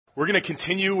We're going to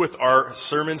continue with our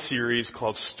sermon series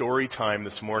called Story Time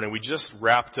this morning. We just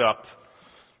wrapped up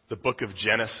the book of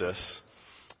Genesis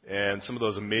and some of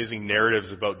those amazing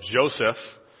narratives about Joseph.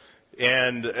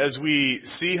 And as we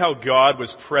see how God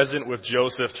was present with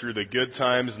Joseph through the good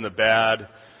times and the bad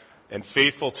and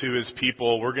faithful to his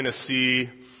people, we're going to see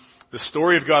the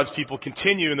story of God's people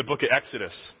continue in the book of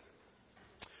Exodus.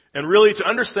 And really, to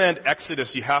understand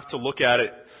Exodus, you have to look at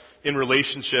it in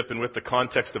relationship and with the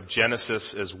context of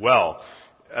Genesis as well.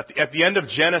 At the end of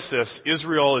Genesis,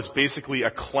 Israel is basically a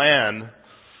clan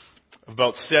of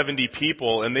about 70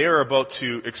 people, and they are about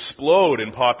to explode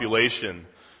in population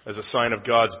as a sign of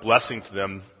God's blessing to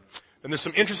them. And there's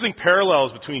some interesting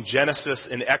parallels between Genesis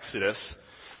and Exodus.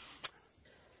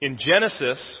 In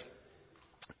Genesis,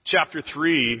 chapter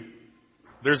 3,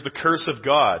 there's the curse of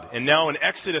God. And now in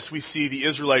Exodus, we see the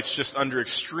Israelites just under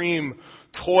extreme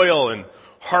toil and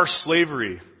harsh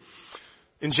slavery.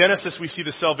 In Genesis, we see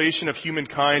the salvation of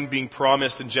humankind being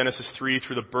promised in Genesis 3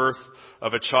 through the birth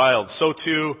of a child. So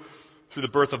too, through the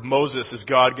birth of Moses, is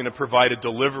God going to provide a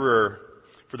deliverer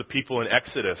for the people in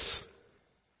Exodus.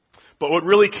 But what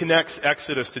really connects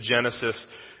Exodus to Genesis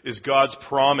is God's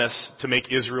promise to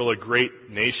make Israel a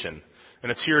great nation.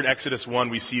 And it's here in Exodus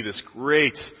 1 we see this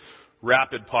great,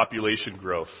 rapid population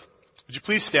growth. Would you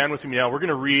please stand with me now? We're going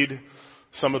to read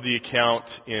some of the account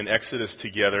in Exodus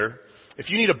together. If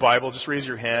you need a Bible, just raise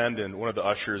your hand and one of the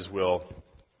ushers will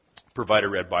provide a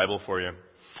red Bible for you.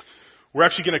 We're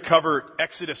actually going to cover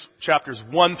Exodus chapters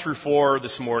 1 through 4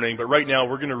 this morning, but right now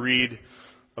we're going to read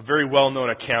a very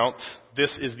well-known account.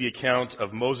 This is the account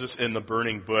of Moses in the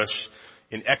burning bush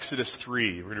in Exodus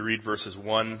 3. We're going to read verses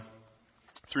 1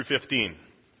 through 15.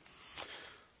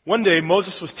 One day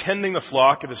Moses was tending the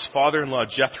flock of his father-in-law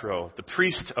Jethro, the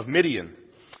priest of Midian.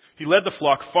 He led the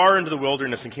flock far into the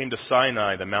wilderness and came to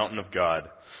Sinai, the mountain of God.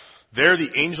 There the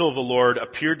angel of the Lord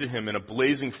appeared to him in a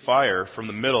blazing fire from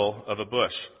the middle of a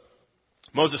bush.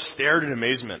 Moses stared in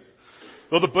amazement.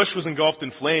 Though the bush was engulfed in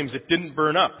flames, it didn't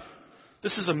burn up.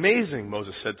 "This is amazing,"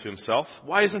 Moses said to himself.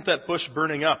 "Why isn't that bush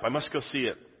burning up? I must go see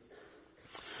it."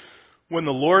 When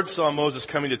the Lord saw Moses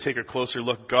coming to take a closer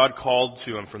look, God called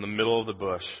to him from the middle of the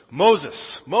bush.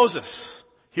 "Moses, Moses."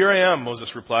 "Here I am,"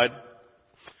 Moses replied.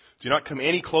 "Do not come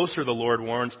any closer," the Lord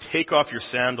warned. "Take off your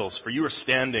sandals, for you are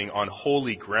standing on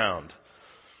holy ground.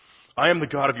 I am the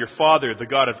God of your father, the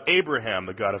God of Abraham,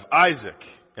 the God of Isaac,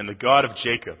 and the God of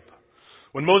Jacob."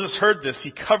 When Moses heard this, he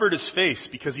covered his face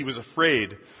because he was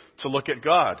afraid to look at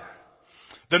God.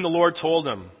 Then the Lord told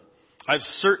him, "I've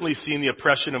certainly seen the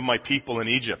oppression of my people in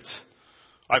Egypt.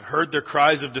 I've heard their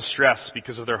cries of distress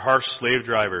because of their harsh slave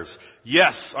drivers.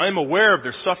 Yes, I am aware of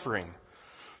their suffering.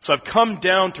 So I've come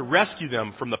down to rescue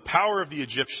them from the power of the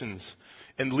Egyptians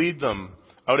and lead them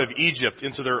out of Egypt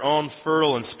into their own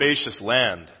fertile and spacious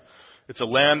land. It's a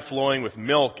land flowing with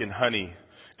milk and honey,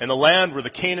 and a land where the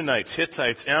Canaanites,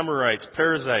 Hittites, Amorites,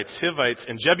 Perizzites, Hivites,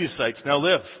 and Jebusites now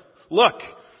live. Look,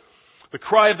 the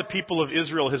cry of the people of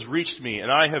Israel has reached me,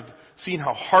 and I have seen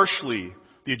how harshly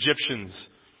the Egyptians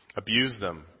abuse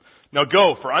them. Now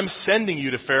go, for I'm sending you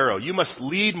to Pharaoh. You must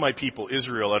lead my people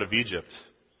Israel out of Egypt."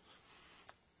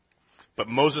 But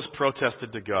Moses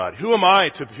protested to God, "Who am I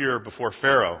to appear before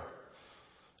Pharaoh?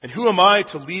 And who am I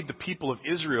to lead the people of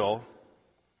Israel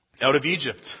out of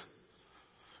Egypt?"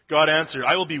 God answered,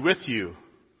 "I will be with you.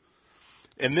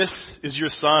 And this is your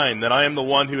sign that I am the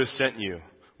one who has sent you.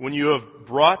 When you have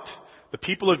brought the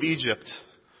people out of Egypt,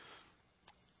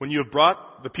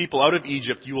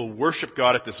 you will worship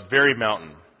God at this very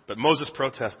mountain." But Moses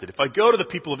protested, "If I go to the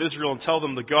people of Israel and tell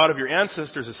them the God of your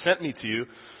ancestors has sent me to you,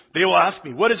 they will ask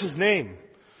me, 'What is his name?'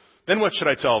 Then what should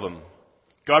I tell them?"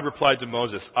 God replied to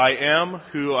Moses, "I am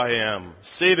who I am.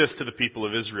 Say this to the people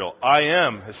of Israel, 'I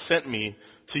am has sent me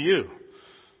to you.'"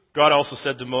 God also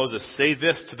said to Moses, "Say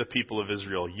this to the people of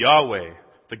Israel, 'Yahweh,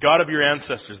 the God of your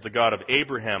ancestors, the God of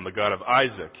Abraham, the God of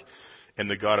Isaac, and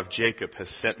the God of Jacob has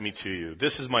sent me to you.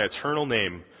 This is my eternal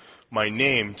name, my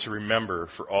name to remember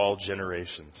for all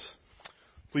generations."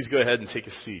 Please go ahead and take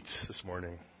a seat this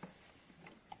morning.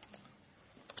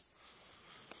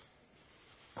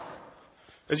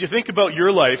 As you think about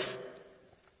your life,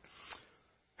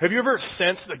 have you ever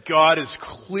sensed that God is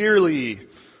clearly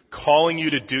calling you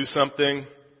to do something?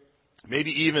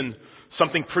 Maybe even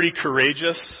something pretty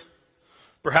courageous?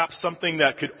 Perhaps something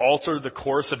that could alter the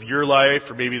course of your life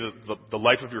or maybe the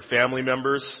life of your family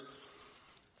members?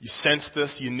 You sensed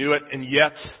this, you knew it, and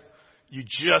yet you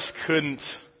just couldn't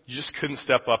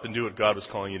step up and do what God was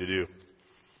calling you to do.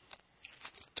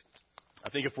 I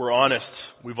think if we're honest,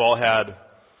 we've all had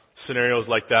scenarios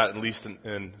like that, at least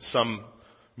in some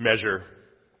measure.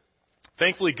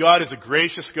 Thankfully, God is a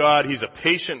gracious God. He's a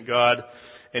patient God.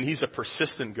 and He's a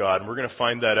persistent God. And we're going to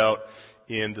find that out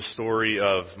in the story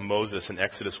of Moses in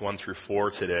Exodus 1 through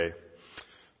 4 today.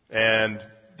 And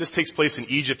this takes place in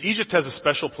Egypt. Egypt has a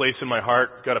special place in my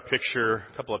heart. Got a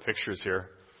couple of pictures here.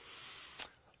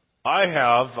 I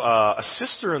have a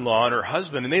sister-in-law and her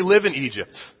husband, and they live in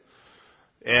Egypt.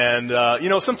 And,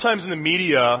 sometimes in the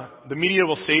media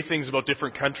will say things about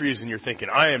different countries, and you're thinking,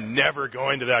 I am never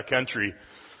going to that country.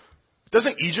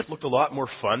 Doesn't Egypt look a lot more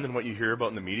fun than what you hear about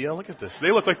in the media? Look at this.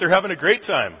 They look like they're having a great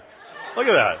time. Look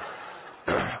at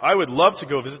that. I would love to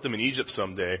go visit them in Egypt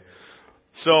someday.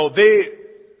 So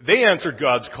they answered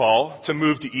God's call to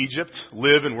move to Egypt,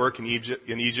 live and work in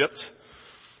Egypt.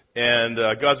 And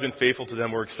God's been faithful to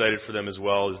them. We're excited for them as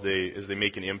well as they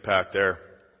make an impact there.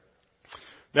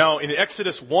 Now, in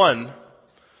Exodus 1,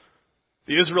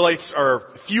 the Israelites are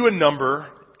few in number,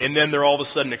 and then they're all of a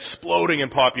sudden exploding in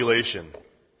population.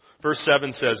 Verse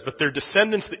 7 says, "But their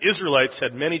descendants, the Israelites,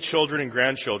 had many children and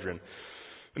grandchildren.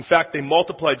 In fact, they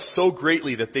multiplied so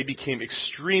greatly that they became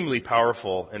extremely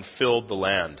powerful and filled the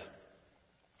land."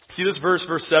 See, this verse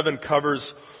 7,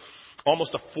 covers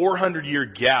almost a 400-year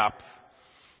gap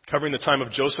covering the time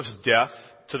of Joseph's death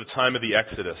to the time of the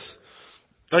Exodus.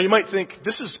 Now, you might think,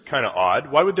 this is kind of odd.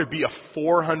 Why would there be a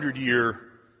 400-year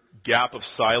gap of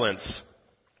silence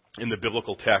in the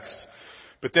biblical text?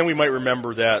 But then we might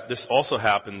remember that this also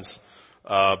happens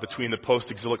between the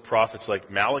post-exilic prophets like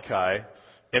Malachi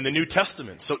and the New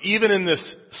Testament. So even in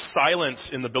this silence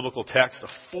in the biblical text of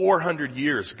 400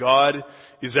 years, God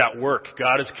is at work.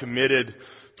 God is committed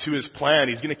to His plan.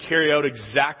 He's going to carry out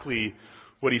exactly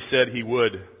what He said He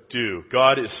would do.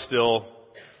 God is still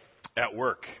at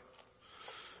work.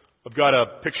 I've got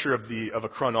a picture of a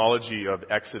chronology of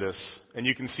Exodus, and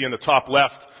you can see on the top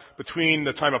left, between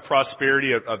the time of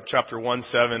prosperity of chapter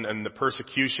 1:7 and the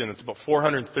persecution, it's about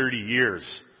 430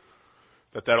 years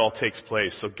that all takes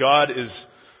place. So God is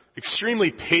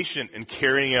extremely patient in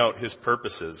carrying out His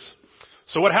purposes.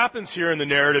 So what happens here in the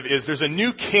narrative is there's a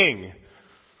new king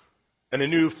and a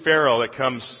new pharaoh that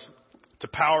comes to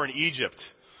power in Egypt.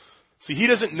 See, he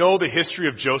doesn't know the history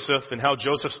of Joseph and how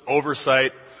Joseph's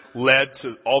oversight led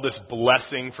to all this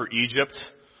blessing for Egypt.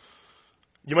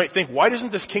 You might think, why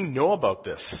doesn't this king know about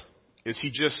this? Is he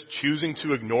just choosing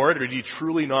to ignore it, or did he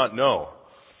truly not know?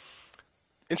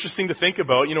 Interesting to think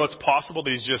about. It's possible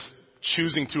that he's just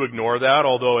choosing to ignore that,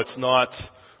 although it's not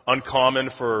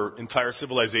uncommon for entire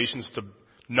civilizations to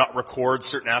not record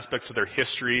certain aspects of their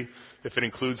history if it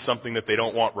includes something that they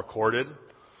don't want recorded.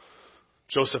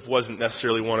 Joseph wasn't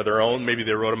necessarily one of their own. Maybe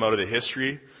they wrote him out of the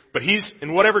history. But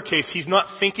in whatever case, he's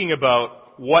not thinking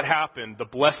about what happened, the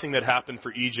blessing that happened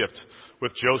for Egypt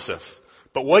with Joseph.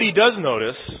 But what he does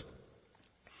notice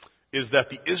is that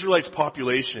the Israelites'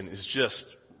 population is just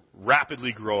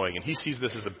rapidly growing, and he sees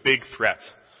this as a big threat.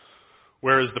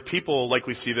 Whereas the people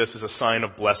likely see this as a sign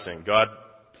of blessing. God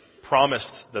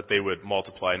promised that they would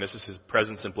multiply, and this is His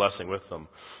presence and blessing with them.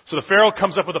 So the Pharaoh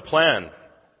comes up with a plan.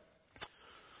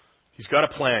 He's got a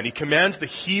plan. He commands the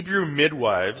Hebrew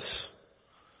midwives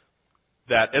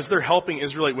that as they're helping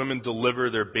Israelite women deliver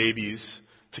their babies,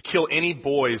 to kill any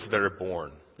boys that are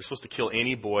born. They're supposed to kill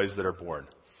any boys that are born.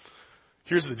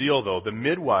 Here's the deal, though. The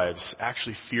midwives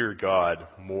actually fear God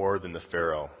more than the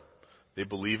Pharaoh. They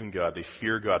believe in God. They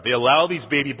fear God. They allow these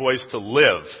baby boys to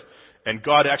live, and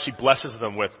God actually blesses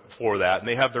them for that, and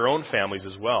they have their own families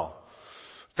as well.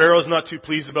 Pharaoh's not too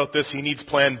pleased about this. He needs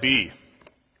plan B.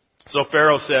 So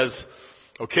Pharaoh says,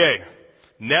 okay,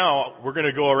 now we're going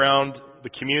to go around the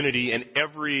community, and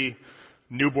every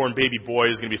newborn baby boy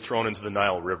is going to be thrown into the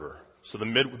Nile River. So the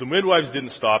midwives didn't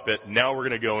stop it. Now we're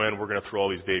going to go in, we're going to throw all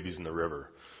these babies in the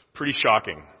river. Pretty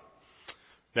shocking.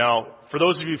 Now, for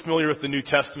those of you familiar with the New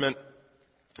Testament,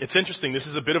 it's interesting. This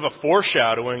is a bit of a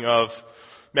foreshadowing of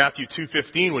Matthew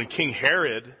 2:15, when King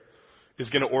Herod is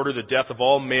going to order the death of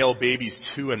all male babies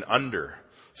 2 and under.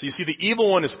 So you see, the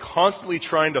evil one is constantly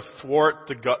trying to thwart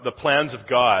the plans of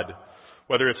God,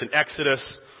 whether it's in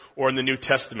Exodus or in the New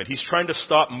Testament. He's trying to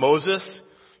stop Moses.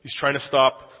 He's trying to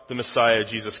stop the Messiah,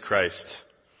 Jesus Christ.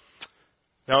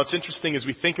 Now, it's interesting as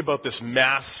we think about this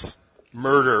mass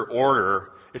murder order,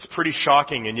 it's pretty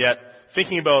shocking, and yet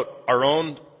thinking about our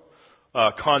own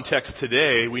context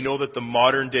today, we know that the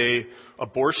modern day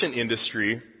abortion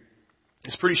industry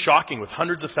is pretty shocking, with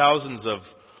hundreds of thousands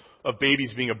of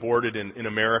babies being aborted in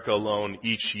America alone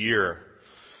each year.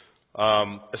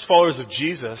 As followers of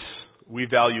Jesus, we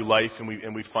value life,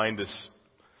 and we find this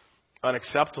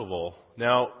unacceptable.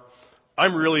 Now,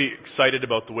 I'm really excited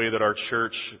about the way that our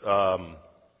church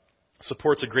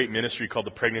supports a great ministry called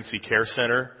the Pregnancy Care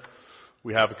Center.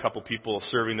 We have a couple people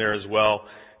serving there as well.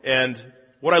 And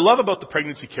what I love about the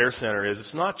Pregnancy Care Center is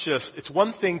it's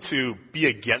one thing to be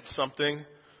against something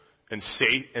and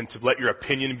say, and to let your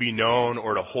opinion be known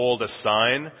or to hold a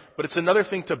sign, but it's another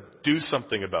thing to do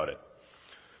something about it,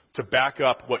 to back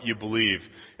up what you believe.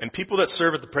 And people that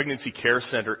serve at the Pregnancy Care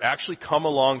Center actually come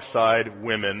alongside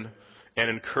women and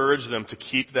encourage them to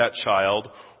keep that child,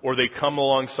 or they come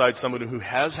alongside someone who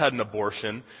has had an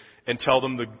abortion and tell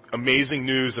them the amazing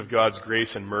news of God's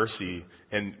grace and mercy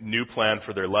and new plan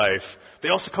for their life. They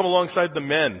also come alongside the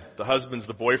men, the husbands,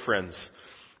 the boyfriends,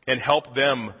 and help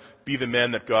them be the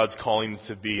men that God's calling them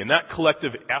to be. And that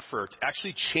collective effort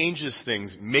actually changes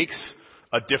things, makes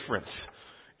a difference.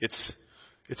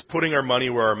 It's putting our money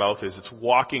where our mouth is. It's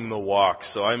walking the walk.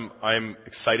 So I'm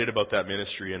excited about that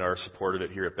ministry and our support of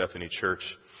it here at Bethany Church.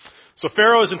 So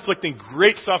Pharaoh is inflicting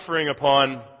great suffering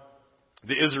upon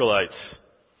the Israelites.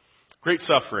 Great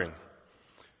suffering.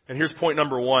 And here's point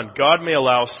number 1. God may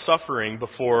allow suffering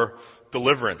before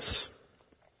deliverance.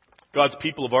 God's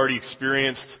people have already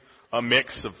experienced a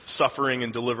mix of suffering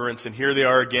and deliverance, and here they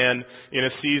are again in a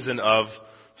season of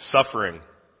suffering.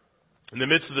 In the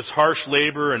midst of this harsh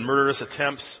labor and murderous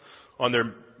attempts on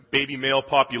their baby male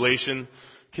population,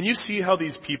 can you see how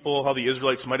these people, how the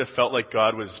Israelites might have felt like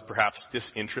God was perhaps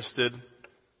disinterested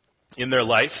in their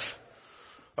life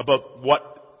about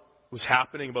what was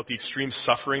happening, about the extreme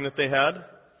suffering that they had?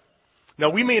 Now,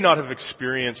 we may not have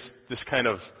experienced this kind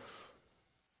of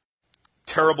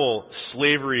terrible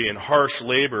slavery and harsh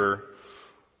labor,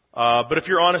 but if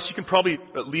you're honest, you can probably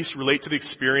at least relate to the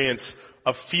experience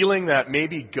of feeling that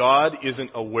maybe God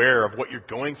isn't aware of what you're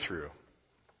going through.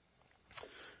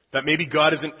 That maybe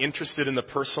God isn't interested in the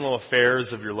personal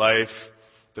affairs of your life,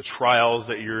 the trials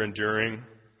that you're enduring.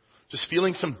 Just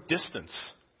feeling some distance.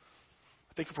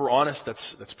 I think if we're honest,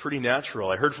 that's pretty natural.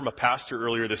 I heard from a pastor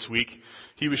earlier this week.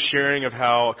 He was sharing of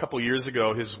how a couple years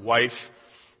ago his wife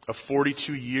of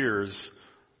 42 years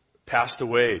passed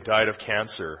away, died of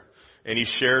cancer. And he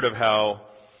shared of how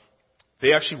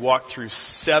they actually walked through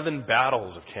 7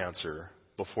 battles of cancer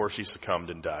before she succumbed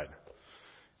and died.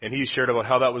 And he shared about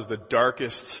how that was the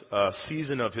darkest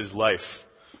season of his life,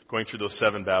 going through those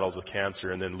 7 battles of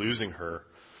cancer and then losing her.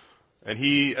 And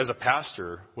he, as a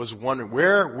pastor, was wondering,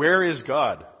 where is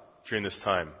God during this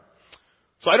time?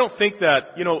 So I don't think that,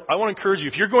 I want to encourage you,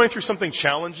 if you're going through something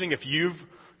challenging, if you've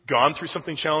gone through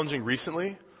something challenging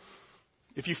recently,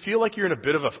 if you feel like you're in a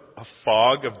bit of a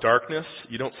fog of darkness,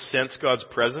 you don't sense God's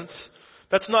presence,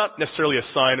 that's not necessarily a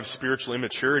sign of spiritual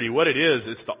immaturity. What it is,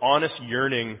 it's the honest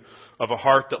yearning of a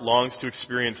heart that longs to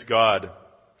experience God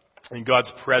and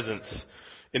God's presence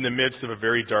in the midst of a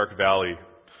very dark valley.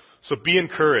 So be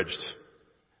encouraged.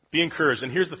 Be encouraged.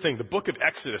 And here's the thing. The book of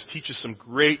Exodus teaches some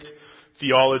great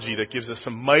theology that gives us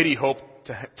some mighty hope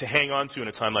to hang on to in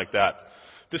a time like that.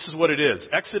 This is what it is.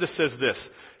 Exodus says this: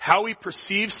 how we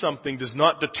perceive something does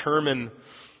not determine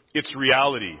its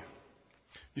reality.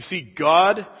 You see,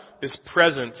 God is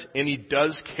present and He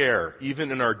does care,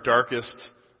 even in our darkest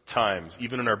times,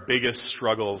 even in our biggest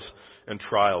struggles and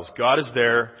trials. God is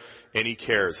there and He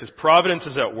cares. His providence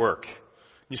is at work.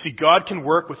 You see, God can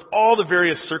work with all the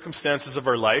various circumstances of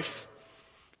our life,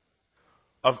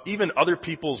 of even other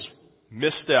people's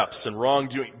missteps and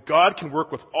wrongdoing. God can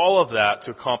work with all of that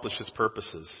to accomplish His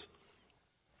purposes.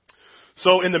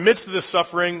 So in the midst of this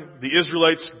suffering, the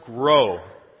Israelites grow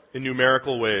in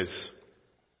numerical ways.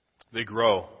 They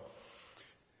grow.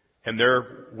 And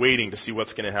they're waiting to see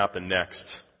what's going to happen next.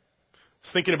 I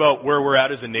was thinking about where we're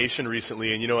at as a nation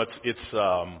recently, and it's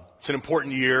an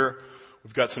important year.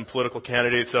 We've got some political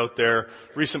candidates out there.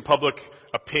 Recent public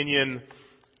opinion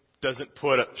doesn't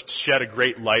shed a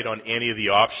great light on any of the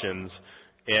options.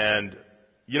 And,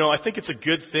 I think it's a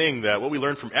good thing that what we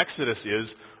learned from Exodus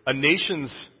is a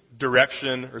nation's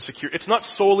direction or security, it's not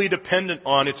solely dependent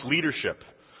on its leadership.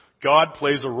 God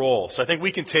plays a role. So I think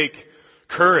we can take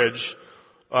courage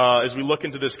as we look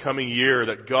into this coming year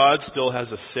that God still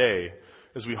has a say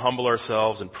as we humble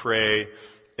ourselves and pray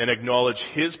and acknowledge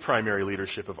His primary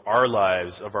leadership of our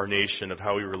lives, of our nation, of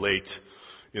how we relate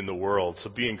in the world. So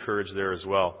be encouraged there as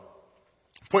well.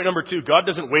 Point number 2, God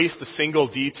doesn't waste a single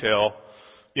detail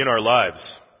in our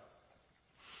lives.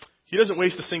 He doesn't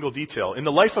waste a single detail. In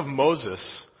the life of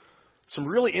Moses, some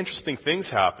really interesting things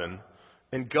happen,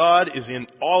 and God is in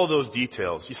all of those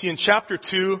details. You see, in chapter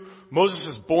 2, Moses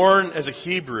is born as a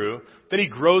Hebrew, then he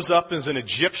grows up as an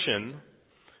Egyptian,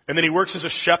 and then he works as a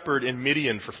shepherd in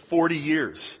Midian for 40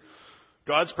 years.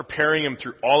 God's preparing him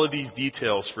through all of these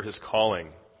details for his calling.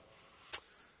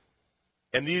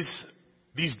 And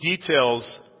these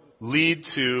details lead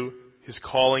to his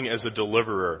calling as a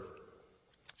deliverer.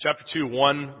 Chapter 2,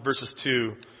 1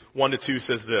 to 2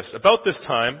 says this: about this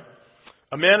time,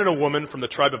 A man and a woman from the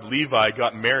tribe of Levi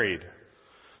got married.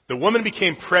 The woman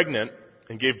became pregnant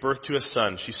and gave birth to a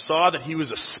son. She saw that he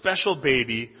was a special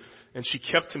baby, and she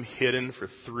kept him hidden for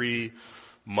 3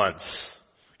 months.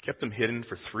 Kept him hidden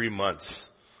for 3 months.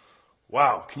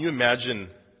 Wow, can you imagine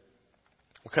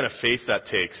what kind of faith that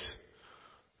takes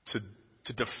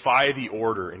to defy the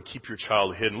order and keep your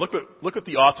child hidden? Look what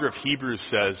the author of Hebrews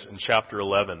says in chapter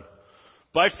 11.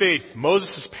 By faith,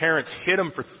 Moses' parents hid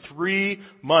him for 3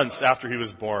 months after he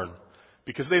was born,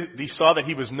 because they saw that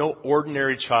he was no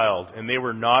ordinary child, and they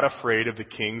were not afraid of the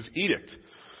king's edict.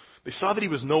 They saw that he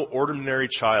was no ordinary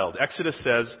child. Exodus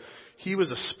says he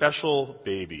was a special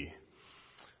baby.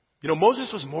 You know,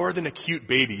 Moses was more than a cute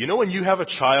baby. You know, when you have a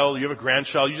child, you have a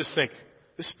grandchild, you just think,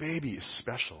 this baby is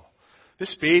special.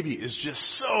 This baby is just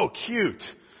so cute.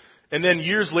 And then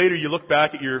years later, you look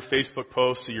back at your Facebook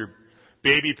posts, or your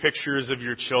baby pictures of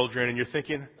your children, and you're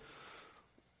thinking,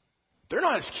 they're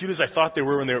not as cute as I thought they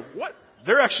were when they were, what?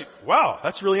 They're actually, wow,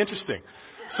 that's really interesting.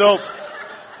 So,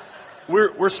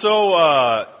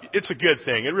 it's a good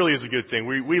thing. It really is a good thing.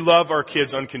 We love our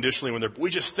kids unconditionally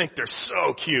we just think they're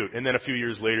so cute. And then a few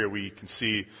years later, we can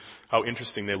see how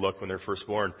interesting they look when they're first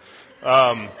born.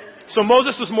 So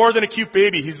Moses was more than a cute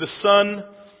baby. He's the son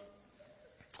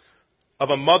of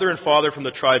a mother and father from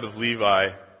the tribe of Levi.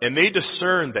 And they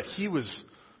discerned that he was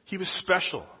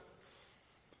special.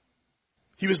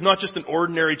 He was not just an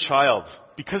ordinary child.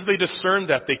 Because they discerned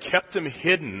that, they kept him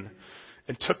hidden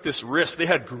and took this risk. They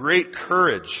had great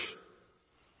courage.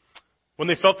 When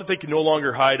they felt that they could no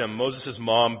longer hide him, Moses'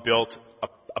 mom built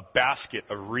a basket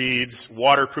of reeds,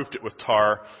 waterproofed it with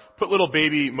tar, put little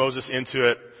baby Moses into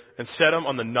it, and set him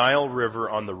on the Nile River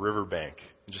on the riverbank.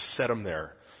 And just set him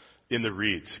there in the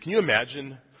reeds. Can you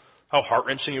imagine how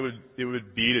heart-wrenching it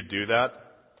would be to do that?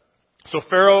 So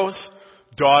Pharaoh's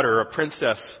daughter, a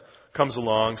princess, comes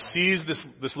along, sees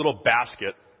this little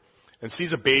basket, and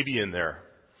sees a baby in there.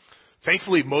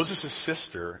 Thankfully, Moses'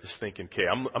 sister is thinking, okay,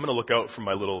 I'm going to look out for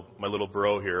my little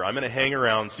bro here. I'm going to hang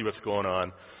around and see what's going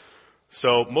on.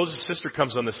 So Moses' sister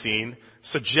comes on the scene,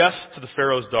 suggests to the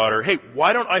Pharaoh's daughter, hey,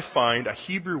 why don't I find a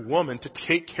Hebrew woman to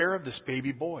take care of this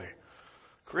baby boy?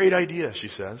 Great idea, she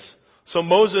says. So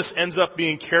Moses ends up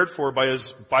being cared for by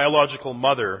his biological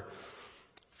mother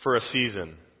for a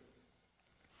season.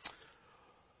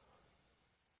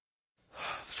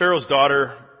 Pharaoh's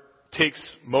daughter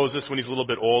takes Moses when he's a little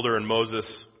bit older, and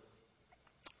Moses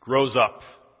grows up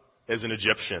as an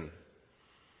Egyptian.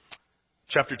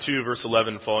 Chapter 2, verse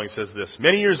 11 following says this.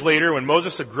 Many years later, when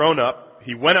Moses had grown up,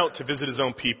 he went out to visit his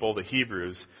own people, the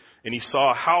Hebrews, and he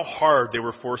saw how hard they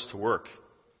were forced to work.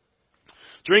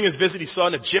 During his visit, he saw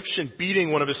an Egyptian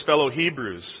beating one of his fellow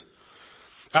Hebrews.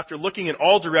 After looking in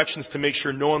all directions to make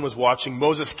sure no one was watching,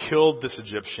 Moses killed this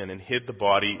Egyptian and hid the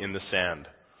body in the sand.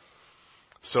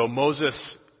 So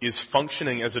Moses is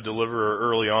functioning as a deliverer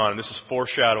early on, and this is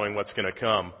foreshadowing what's going to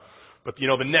come. But,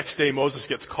 the next day Moses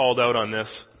gets called out on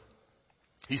this.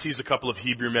 He sees a couple of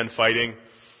Hebrew men fighting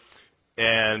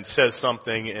and says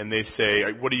something, and they say,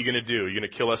 what are you going to do? Are you going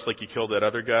to kill us like you killed that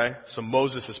other guy? So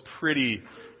Moses is pretty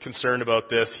concerned about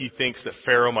this. He thinks that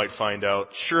Pharaoh might find out.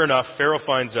 Sure enough, Pharaoh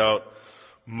finds out.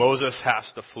 Moses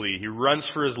has to flee. He runs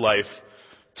for his life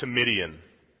to Midian.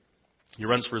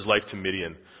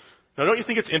 Now, don't you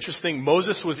think it's interesting?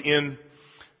 Moses was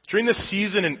during this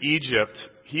season in Egypt,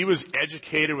 he was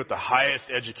educated with the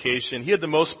highest education. He had the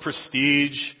most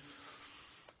prestige,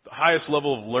 the highest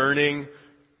level of learning.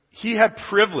 He had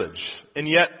privilege, and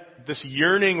yet this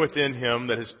yearning within him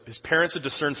that his parents had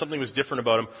discerned something was different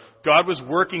about him. God was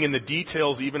working in the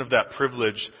details even of that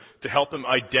privilege to help him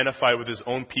identify with his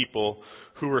own people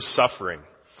who were suffering.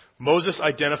 Moses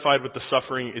identified with the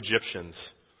suffering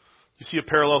Egyptians. You see a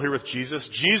parallel here with Jesus?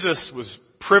 Jesus was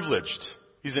privileged.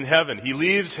 He's in heaven. He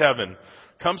leaves heaven,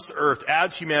 comes to earth,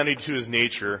 adds humanity to his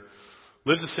nature,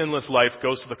 lives a sinless life,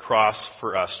 goes to the cross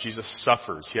for us. Jesus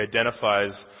suffers. He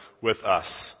identifies with us.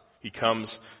 He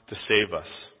comes to save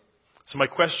us. So my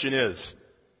question is,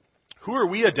 who are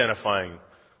we identifying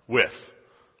with?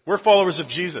 We're followers of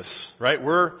Jesus, right?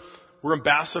 We're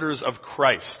ambassadors of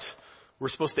Christ. We're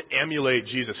supposed to emulate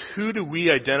Jesus. Who do we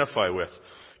identify with?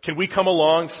 Can we come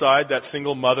alongside that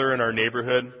single mother in our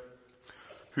neighborhood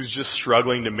who's just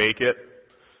struggling to make it?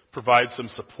 Provide some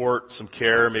support, some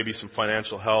care, maybe some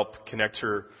financial help, connect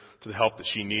her to the help that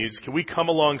she needs. Can we come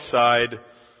alongside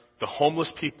the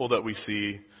homeless people that we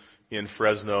see in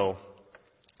Fresno,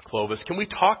 Clovis? Can we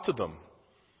talk to them?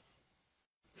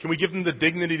 Can we give them the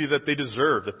dignity that they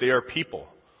deserve, that they are people?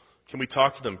 Can we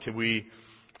talk to them? Can we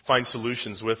find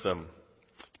solutions with them?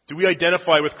 Do we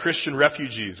identify with Christian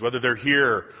refugees, whether they're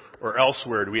here or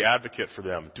elsewhere? Do we advocate for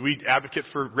them? Do we advocate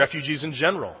for refugees in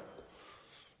general?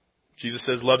 Jesus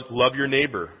says, love your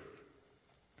neighbor.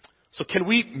 So can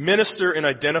we minister and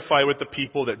identify with the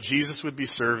people that Jesus would be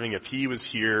serving if he was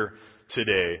here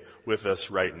today with us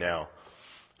right now?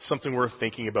 Something worth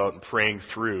thinking about and praying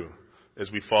through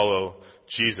as we follow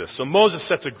Jesus. So Moses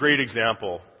sets a great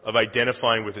example of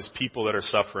identifying with his people that are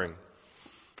suffering.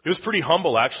 It was pretty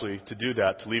humble, actually, to do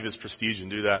that, to leave his prestige and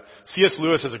do that. C.S.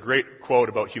 Lewis has a great quote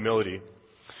about humility.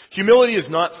 Humility is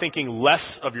not thinking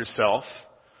less of yourself,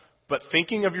 but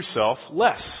thinking of yourself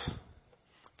less.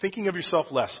 Thinking of yourself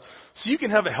less. So you can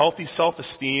have a healthy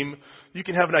self-esteem. You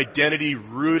can have an identity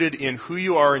rooted in who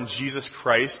you are in Jesus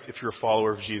Christ, if you're a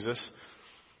follower of Jesus.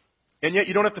 And yet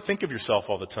you don't have to think of yourself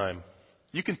all the time.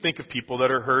 You can think of people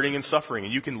that are hurting and suffering,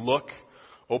 and you can look,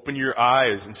 open your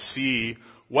eyes, and see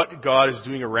what God is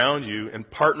doing around you and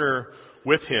partner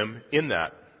with him in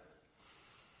that.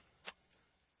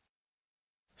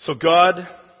 So God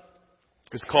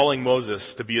is calling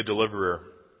Moses to be a deliverer.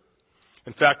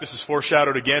 In fact, this is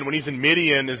foreshadowed again. When he's in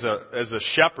Midian as a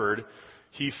shepherd,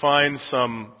 he finds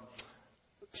some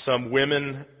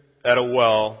women at a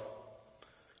well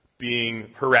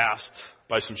being harassed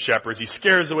by some shepherds. He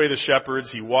scares away the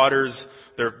shepherds. He waters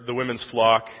the women's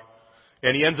flock.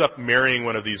 And he ends up marrying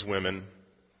one of these women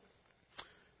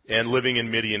and living in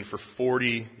Midian for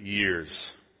 40 years.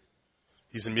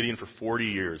 He's in Midian for 40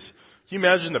 years. Can you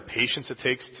imagine the patience it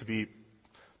takes to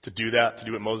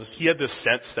do what Moses? He had this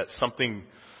sense that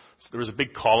there was a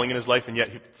big calling in his life, and yet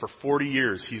for 40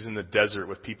 years he's in the desert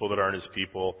with people that aren't his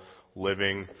people,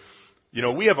 living. You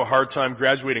know, we have a hard time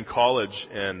graduating college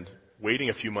and waiting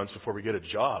a few months before we get a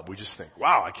job. We just think,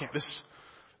 wow, this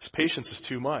patience is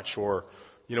too much. Or,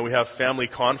 you know, we have family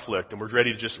conflict and we're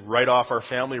ready to just write off our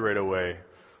family right away.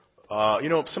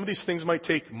 Some of these things might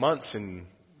take months and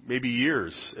maybe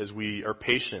years as we are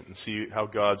patient and see how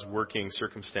God's working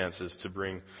circumstances to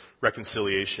bring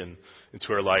reconciliation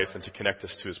into our life and to connect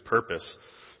us to his purpose.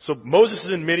 So Moses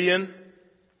is in Midian.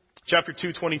 Chapter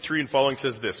 2:23 and following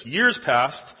says this: Years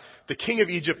passed, the king of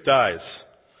Egypt dies,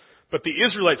 but the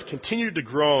Israelites continued to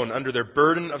groan under their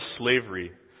burden of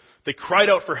slavery. They cried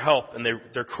out for help, and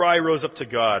their cry rose up to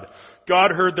God.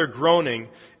 God heard their groaning,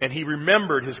 and he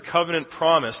remembered his covenant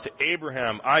promise to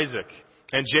Abraham, Isaac,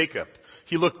 and Jacob.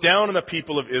 He looked down on the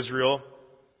people of Israel,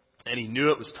 and he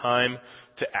knew it was time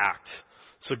to act.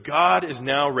 So God is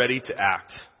now ready to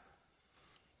act.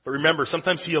 But remember,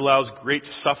 sometimes he allows great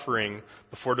suffering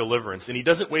before deliverance, and he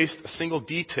doesn't waste a single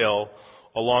detail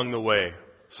along the way.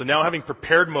 So now, having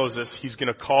prepared Moses, he's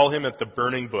going to call him at the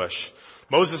burning bush.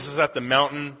 Moses is at the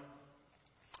mountain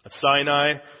at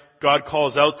Sinai. God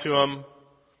calls out to him,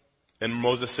 and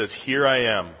Moses says, "Here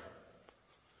I am."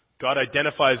 God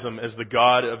identifies him as the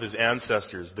God of his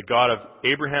ancestors, the God of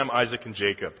Abraham, Isaac, and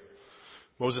Jacob.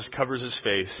 Moses covers his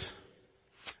face,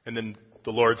 and then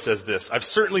the Lord says this: "I've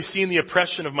certainly seen the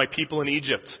oppression of my people in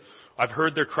Egypt. I've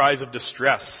heard their cries of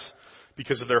distress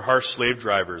because of their harsh slave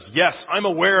drivers. Yes, I'm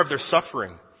aware of their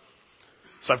suffering.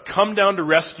 So I've come down to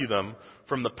rescue them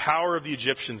from the power of the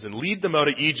Egyptians and lead them out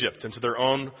of Egypt into their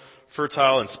own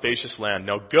fertile and spacious land.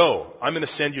 Now go, I'm going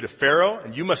to send you to Pharaoh,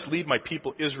 and you must lead my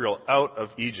people Israel out of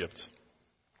Egypt."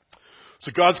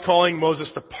 So God's calling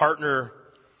Moses to partner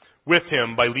with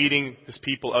him by leading his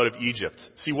people out of Egypt.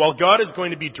 See, while God is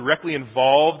going to be directly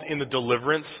involved in the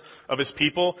deliverance of his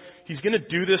people, he's going to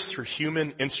do this through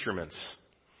human instruments.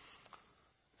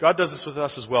 God does this with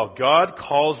us as well. God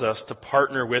calls us to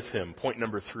partner with him. Point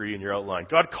number 3 in your outline.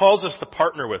 God calls us to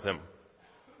partner with him.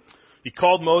 He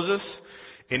called Moses,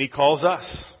 and he calls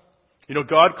us. You know,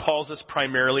 God calls us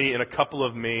primarily in a couple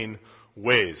of main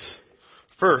ways.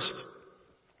 First,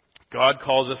 God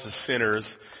calls us as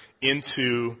sinners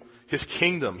into his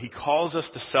kingdom. He calls us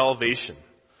to salvation.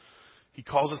 He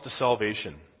calls us to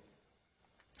salvation.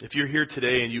 If you're here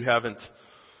today and you haven't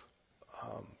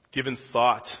given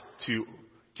thought to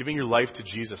giving your life to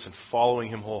Jesus and following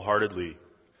him wholeheartedly,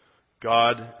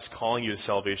 God is calling you to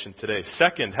salvation today.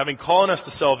 Second, having called us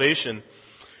to salvation,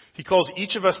 he calls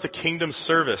each of us to kingdom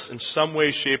service in some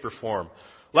way, shape, or form.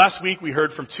 Last week we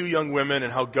heard from 2 young women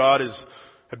and how God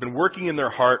had been working in their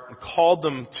heart and called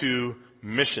them to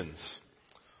missions.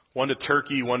 One to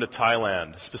Turkey, one to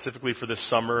Thailand, specifically for this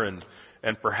summer and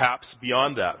perhaps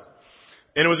beyond that.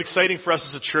 And it was exciting for us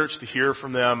as a church to hear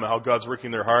from them how God's working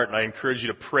in their heart, and I encourage you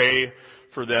to pray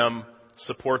for them,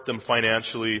 support them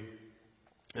financially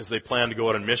as they plan to go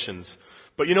out on missions.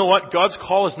 But you know what? God's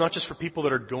call is not just for people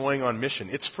that are going on mission.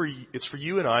 It's for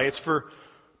you and I. It's for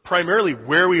primarily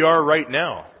where we are right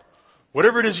now.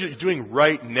 Whatever it is you're doing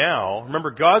right now,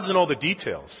 remember, God's in all the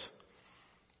details.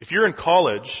 If you're in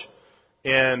college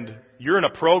and you're in a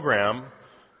program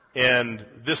and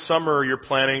this summer you're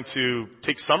planning to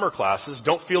take summer classes,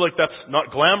 don't feel like that's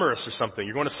not glamorous or something.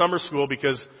 You're going to summer school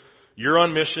because you're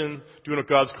on mission, doing what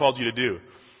God's called you to do.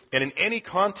 And in any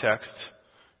context,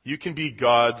 you can be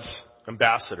God's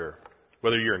ambassador.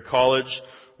 Whether you're in college,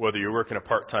 whether you're working a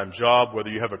part-time job, whether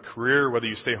you have a career, whether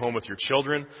you stay home with your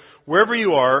children, wherever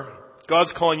you are,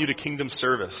 God's calling you to kingdom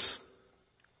service.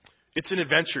 It's an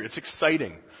adventure. It's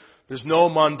exciting. There's no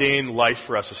mundane life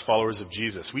for us as followers of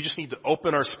Jesus. We just need to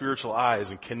open our spiritual eyes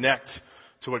and connect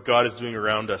to what God is doing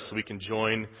around us so we can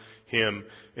join Him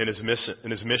in His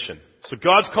mission. So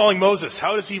God's calling Moses.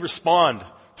 How does he respond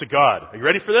to God? Are you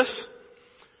ready for this?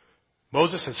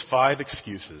 Moses has 5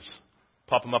 excuses.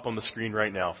 Pop them up on the screen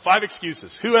right now. 5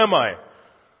 excuses. Who am I?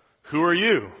 Who are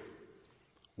you?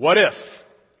 What if?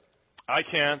 I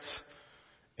can't.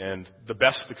 And the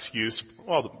best excuse,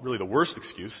 well, really the worst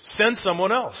excuse, send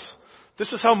someone else.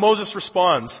 This is how Moses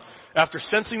responds after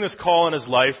sensing this call in his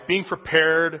life, being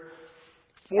prepared,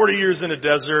 40 years in a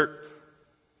desert,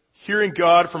 hearing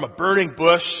God from a burning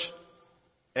bush,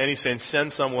 and he's saying,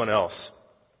 send someone else.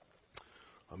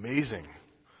 Amazing.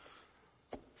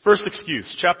 First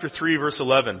excuse, chapter 3, verse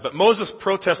 11. But Moses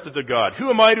protested to God, who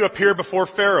am I to appear before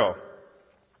Pharaoh?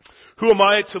 Who am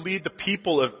I to lead the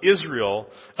people of Israel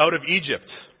out of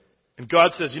Egypt? And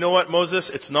God says, you know what, Moses?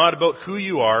 It's not about who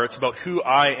you are. It's about who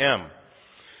I am.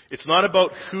 It's not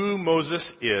about who Moses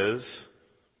is.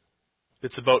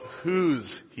 It's about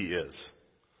whose he is.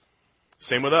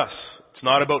 Same with us. It's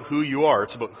not about who you are.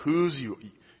 It's about whose you.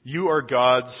 You are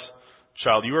God's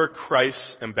child. You are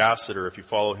Christ's ambassador if you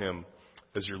follow him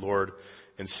as your Lord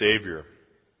and Savior.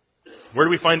 Where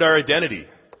do we find our identity?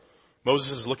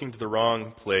 Moses is looking to the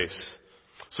wrong place.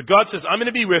 So God says, I'm going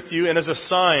to be with you, and as a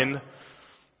sign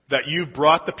that you've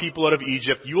brought the people out of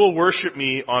Egypt, you will worship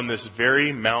me on this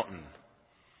very mountain.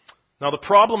 Now the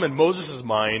problem in Moses'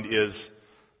 mind is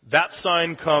that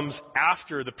sign comes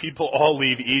after the people all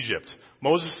leave Egypt.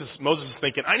 Moses is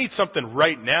thinking, I need something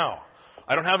right now.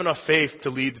 I don't have enough faith to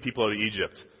lead the people out of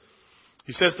Egypt.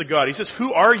 He says to God, he says,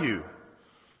 who are you?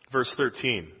 Verse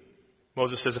 13.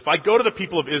 Moses says, if I go to the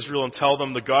people of Israel and tell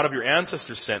them the God of your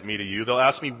ancestors sent me to you, they'll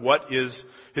ask me, what is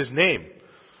his name?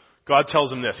 God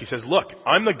tells him this. He says, look,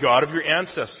 I'm the God of your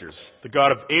ancestors, the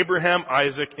God of Abraham,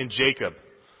 Isaac, and Jacob.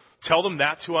 Tell them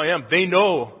that's who I am. They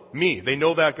know me. They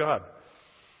know that God.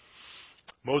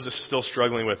 Moses is still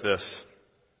struggling with this.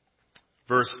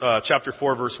 Chapter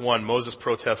 4, verse 1, Moses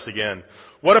protests again.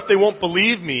 What if they won't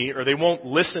believe me or they won't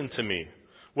listen to me?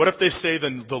 What if they say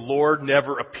the Lord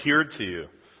never appeared to you?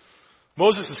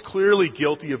 Moses is clearly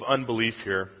guilty of unbelief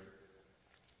here.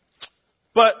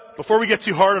 But before we get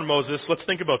too hard on Moses, let's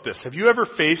think about this. Have you ever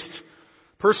faced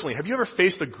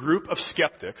a group of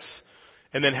skeptics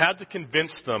and then had to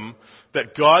convince them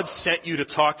that God sent you to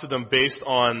talk to them based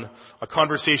on a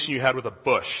conversation you had with a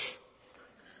bush?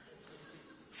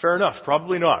 Fair enough.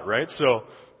 Probably not, right? So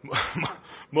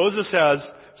Moses has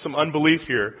some unbelief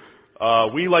here.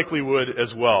 We likely would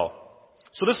as well.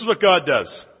 So this is what God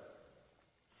does.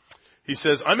 He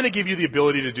says, I'm going to give you the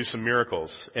ability to do some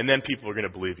miracles, and then people are going to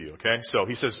believe you, okay? So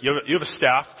he says, you have a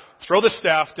staff. Throw the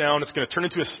staff down. It's going to turn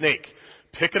into a snake.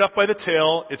 Pick it up by the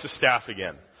tail. It's a staff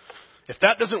again. If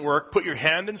that doesn't work, put your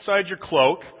hand inside your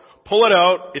cloak. Pull it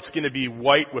out. It's going to be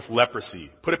white with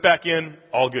leprosy. Put it back in.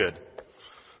 All good.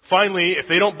 Finally, if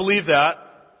they don't believe that,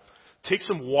 take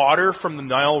some water from the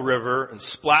Nile River and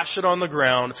splash it on the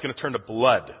ground. It's going to turn to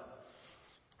blood.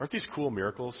 Aren't these cool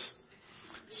miracles?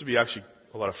 This would be actually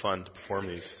a lot of fun to perform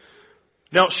these.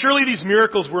 Now, surely these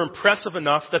miracles were impressive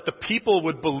enough that the people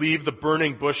would believe the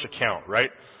burning bush account, right?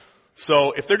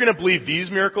 So if they're going to believe these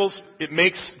miracles, it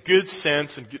makes good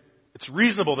sense and it's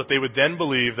reasonable that they would then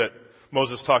believe that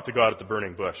Moses talked to God at the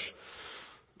burning bush.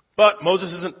 But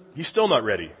he's still not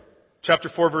ready. Chapter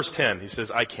 4, verse 10, he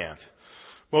says, I can't.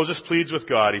 Moses pleads with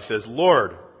God. He says,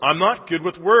 Lord, I'm not good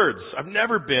with words. I've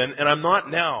never been, and I'm not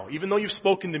now. Even though you've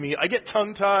spoken to me, I get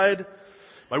tongue-tied.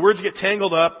 My words get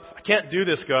tangled up. I can't do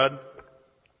this, God.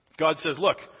 God says,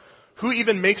 look, who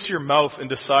even makes your mouth and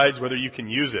decides whether you can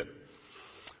use it?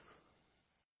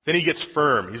 Then he gets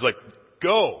firm. He's like,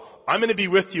 go. I'm going to be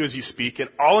with you as you speak, and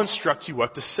I'll instruct you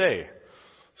what to say.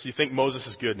 So you think Moses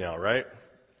is good now, right?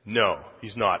 No,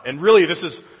 he's not. And really, this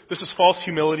is false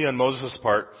humility on Moses'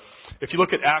 part. If you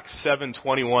look at Acts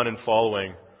 7:21 and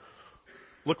following,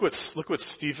 look what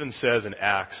Stephen says in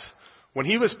Acts. When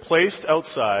he was placed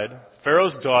outside,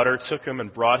 Pharaoh's daughter took him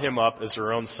and brought him up as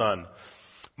her own son.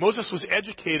 Moses was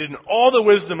educated in all the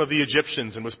wisdom of the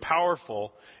Egyptians and was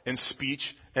powerful in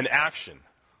speech and action.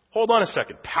 Hold on a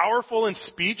second. Powerful in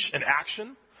speech and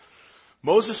action?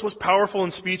 Moses was powerful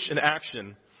in speech and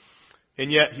action.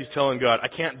 And yet he's telling God, I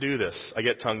can't do this. I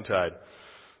get tongue-tied.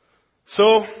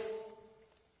 So,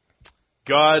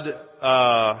 God,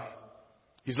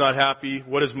 he's not happy.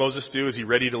 What does Moses do? Is he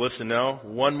ready to listen now?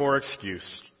 One more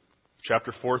excuse.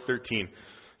 Chapter 4:13.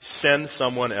 Send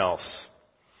someone else.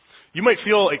 You might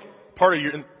feel like part of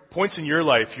your points in your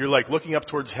life, you're like looking up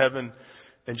towards heaven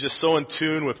and just so in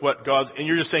tune with what and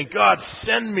you're just saying, God,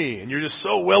 send me. And you're just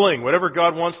so willing, whatever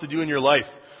God wants to do in your life,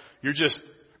 you're just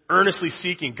earnestly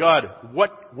seeking, God,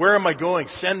 where am I going?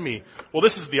 Send me. Well,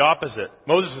 this is the opposite.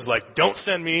 Moses is like, don't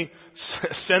send me,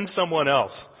 send someone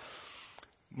else.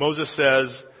 Moses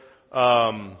says,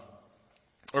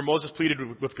 Moses pleaded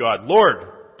with God, Lord,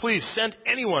 please send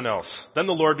anyone else. Then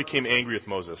the Lord became angry with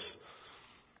Moses.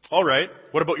 All right,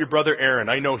 what about your brother Aaron?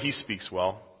 I know he speaks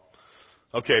well.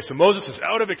 Okay, so Moses is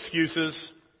out of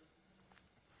excuses.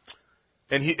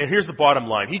 And here's the bottom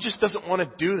line. He just doesn't want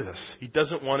to do this. He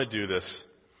doesn't want to do this.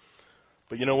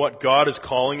 But you know what? God is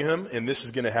calling him, and this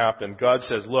is going to happen. God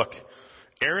says, look,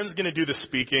 Aaron's going to do the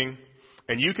speaking,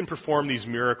 and you can perform these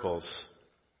miracles.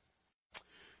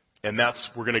 And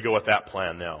we're going to go with that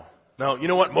plan now. Now, you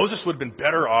know what? Moses would have been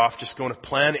better off just going to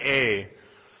plan A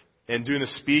and doing the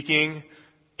speaking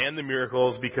and the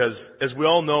miracles, because as we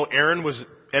all know, Aaron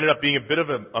ended up being a bit of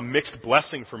a mixed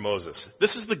blessing for Moses.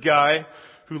 This is the guy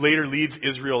who later leads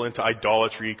Israel into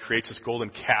idolatry, creates this golden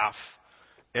calf,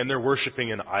 and they're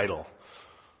worshiping an idol.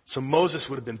 So Moses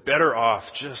would have been better off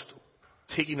just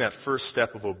taking that first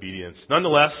step of obedience.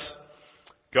 Nonetheless,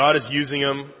 God is using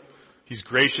him. He's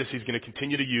gracious. He's going to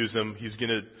continue to use him. He's going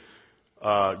to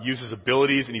use his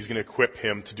abilities, and he's going to equip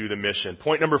him to do the mission.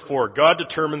 Point number 4, God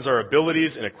determines our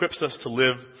abilities and equips us to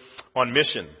live on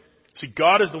mission. See,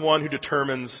 God is the one who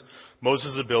determines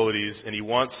Moses' abilities, and he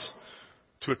wants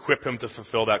to equip him to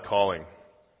fulfill that calling.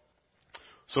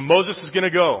 So Moses is going to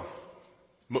go.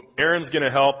 Aaron's going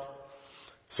to help.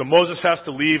 So Moses has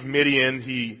to leave Midian.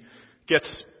 He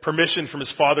gets permission from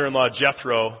his father-in-law,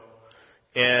 Jethro,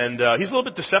 and he's a little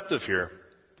bit deceptive here.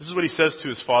 This is what he says to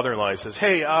his father-in-law. He says,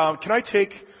 hey, can I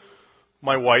take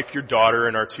my wife, your daughter,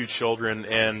 and our 2 children,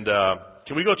 and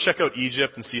can we go check out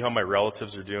Egypt and see how my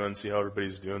relatives are doing, see how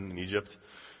everybody's doing in Egypt?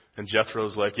 And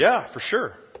Jethro's like, yeah, for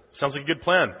sure. Sounds like a good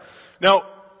plan. Now,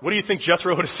 what do you think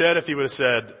Jethro would have said if he would have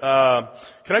said,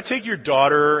 can I take your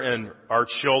daughter and our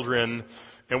children,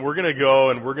 and we're going to go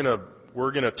and we're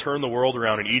going to turn the world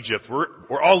around in Egypt.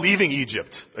 We're all leaving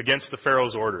Egypt against the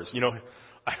Pharaoh's orders. You know,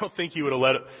 I don't think he would have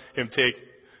let him take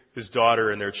his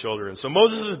daughter and their children. So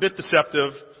Moses is a bit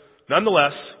deceptive.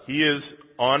 Nonetheless, he is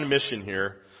on mission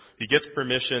here. He gets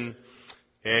permission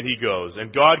and he goes.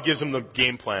 And God gives him the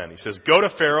game plan. He says, go to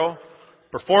Pharaoh,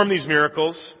 perform these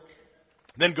miracles.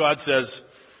 Then God says,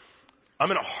 I'm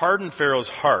going to harden Pharaoh's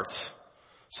heart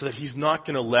so that he's not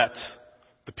going to let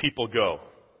the people go.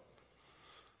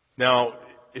 Now,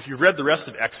 if you read the rest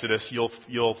of Exodus,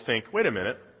 you'll think, wait a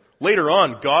minute. Later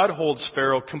on, God holds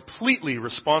Pharaoh completely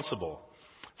responsible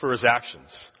for his actions.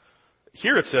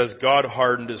 Here it says God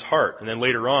hardened his heart. And then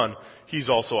later on, he's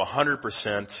also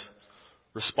 100%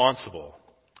 responsible.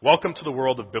 Welcome to the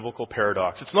world of biblical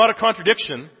paradox. It's not a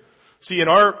contradiction. See, in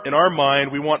our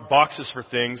mind, we want boxes for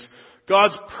things.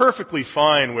 God's perfectly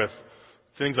fine with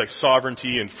things like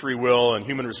sovereignty and free will and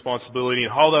human responsibility,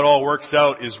 and how that all works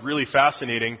out is really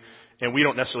fascinating, and we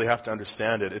don't necessarily have to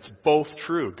understand it. It's both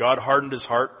true. God hardened his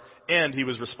heart, and he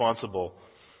was responsible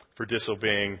for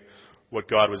disobeying what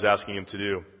God was asking him to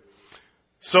do.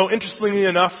 So interestingly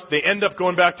enough, they end up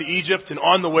going back to Egypt, and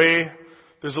on the way,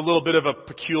 there's a little bit of a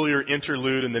peculiar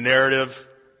interlude in the narrative.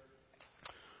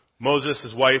 Moses,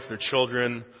 his wife, their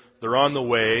children, they're on the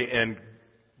way, and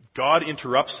God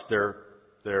interrupts their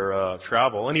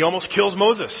travel, and he almost kills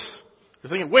Moses. They're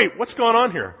thinking, wait, what's going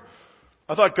on here?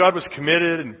 I thought God was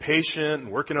committed and patient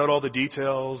and working out all the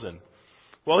details, and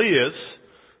well, he is,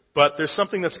 but there's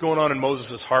something that's going on in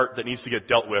Moses' heart that needs to get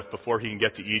dealt with before he can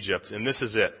get to Egypt, and this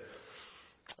is it.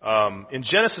 In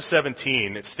Genesis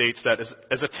 17, it states that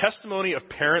as a testimony of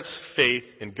parents' faith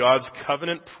in God's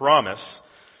covenant promise,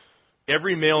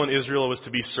 every male in Israel was to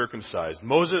be circumcised.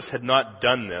 Moses had not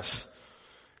done this,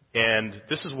 and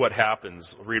this is what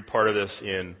happens. We'll read part of this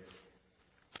in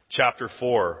chapter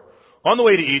 4. On the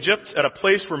way to Egypt, at a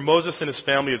place where Moses and his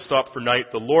family had stopped for night,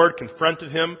 the Lord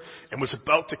confronted him and was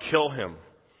about to kill him.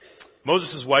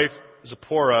 Moses' wife,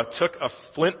 Zipporah, took a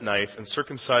flint knife and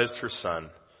circumcised her son.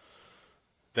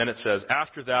 Then it says,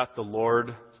 after that, the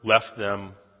Lord left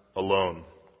them alone.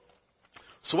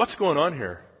 So what's going on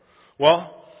here?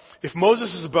 Well, if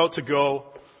Moses is about to go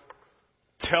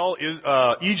tell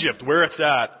Egypt where it's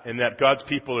at and that God's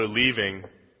people are leaving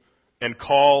and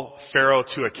call Pharaoh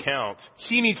to account,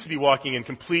 he needs to be walking in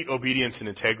complete obedience and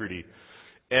integrity.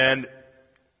 And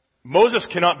Moses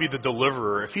cannot be the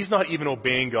deliverer if he's not even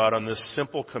obeying God on this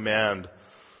simple command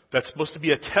that's supposed to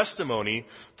be a testimony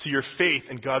to your faith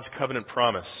in God's covenant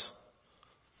promise.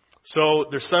 So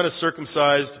their son is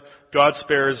circumcised, God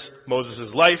spares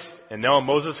Moses' life, and now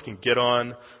Moses can get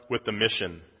on with the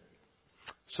mission.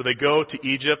 So they go to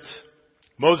Egypt.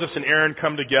 Moses and Aaron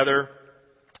come together.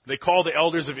 They call the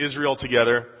elders of Israel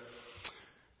together.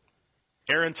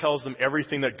 Aaron tells them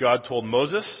everything that God told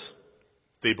Moses.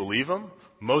 They believe him.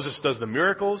 Moses does the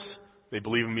miracles. They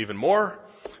believe him even more.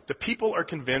 The people are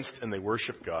convinced and they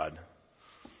worship God.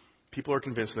 People are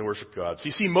convinced and they worship God. So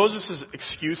you see, Moses'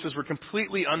 excuses were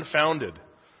completely unfounded.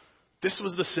 This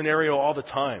was the scenario all the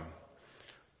time.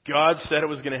 God said it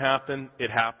was going to happen.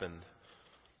 It happened.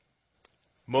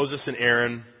 Moses and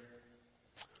Aaron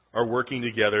are working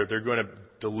together. They're going to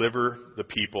deliver the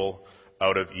people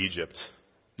out of Egypt.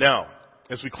 Now,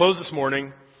 as we close this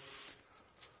morning,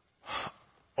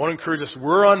 I want to encourage us.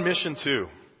 We're on mission too.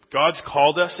 God's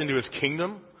called us into His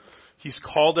kingdom. He's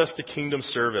called us to kingdom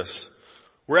service.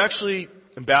 We're actually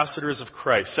ambassadors of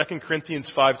Christ. 2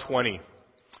 Corinthians 5:20.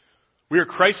 We are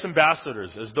Christ's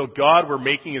ambassadors, as though God were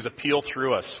making His appeal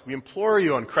through us. We implore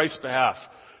you on Christ's behalf,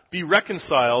 be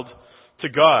reconciled to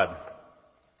God.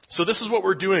 So this is what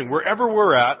we're doing. Wherever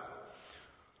we're at,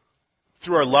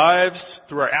 through our lives,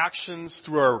 through our actions,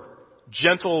 through our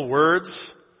gentle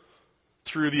words,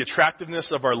 through the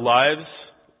attractiveness of our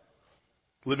lives,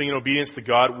 living in obedience to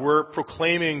God, we're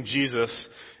proclaiming Jesus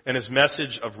and His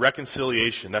message of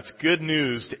reconciliation. That's good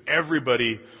news to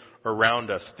everybody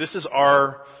around us. This is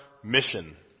our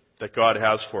mission that God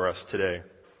has for us today.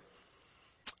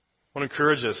 I want to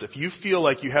encourage us, if you feel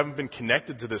like you haven't been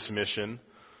connected to this mission,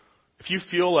 if you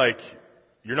feel like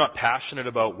you're not passionate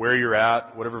about where you're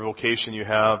at, whatever vocation you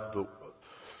have,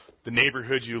 the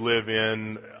neighborhood you live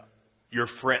in, your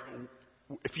friend,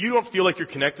 if you don't feel like you're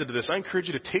connected to this, I encourage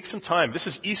you to take some time. This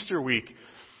is Easter week.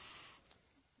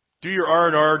 Do your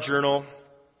R&R journal.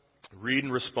 Read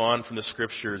and respond from the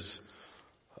Scriptures.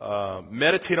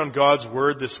 Meditate on God's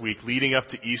Word this week leading up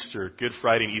to Easter, Good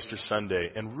Friday and Easter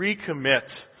Sunday. And recommit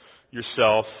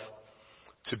yourself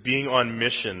to being on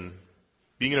mission,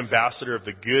 being an ambassador of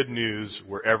the good news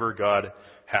wherever God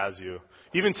has you.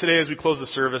 Even today as we close the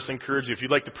service, I encourage you, if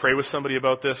you'd like to pray with somebody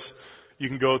about this, you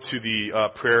can go to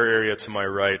the prayer area to my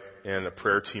right, and a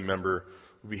prayer team member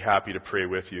will be happy to pray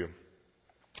with you.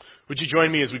 Would you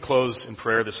join me as we close in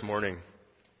prayer this morning?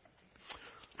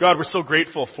 God, we're so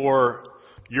grateful for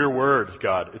your word,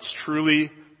 God. It's truly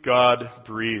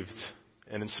God-breathed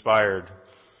and inspired.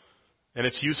 And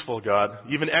it's useful, God.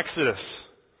 Even Exodus.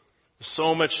 There's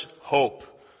so much hope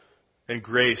and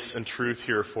grace and truth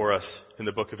here for us in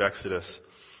the book of Exodus.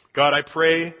 God, I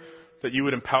pray that you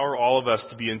would empower all of us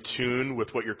to be in tune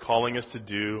with what you're calling us to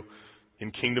do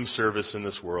in kingdom service in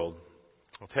this world.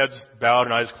 With heads bowed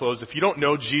and eyes closed, if you don't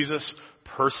know Jesus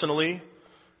personally,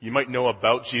 you might know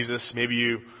about Jesus. Maybe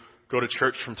you go to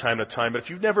church from time to time. But if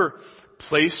you've never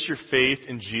placed your faith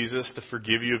in Jesus to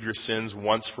forgive you of your sins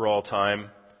once for all time,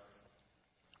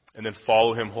 and then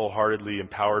follow Him wholeheartedly,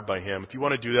 empowered by Him, if you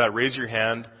want to do that, raise your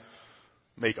hand,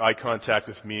 make eye contact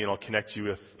with me, and I'll connect you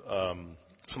with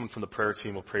someone from the prayer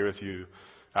team. Will pray with you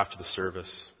after the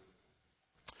service.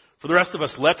 For the rest of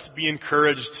us, let's be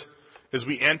encouraged as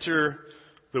we enter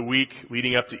the week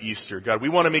leading up to Easter. God, we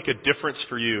want to make a difference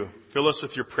for you. Fill us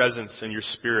with your presence and your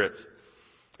Spirit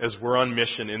as we're on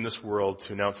mission in this world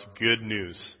to announce good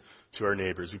news to our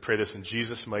neighbors. We pray this in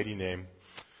Jesus' mighty name.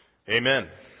 Amen.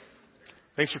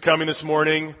 Thanks for coming this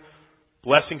morning.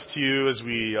 Blessings to you as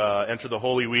we enter the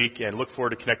Holy Week, and look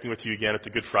forward to connecting with you again at the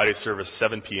Good Friday service,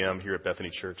 7 p.m. here at Bethany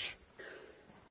Church.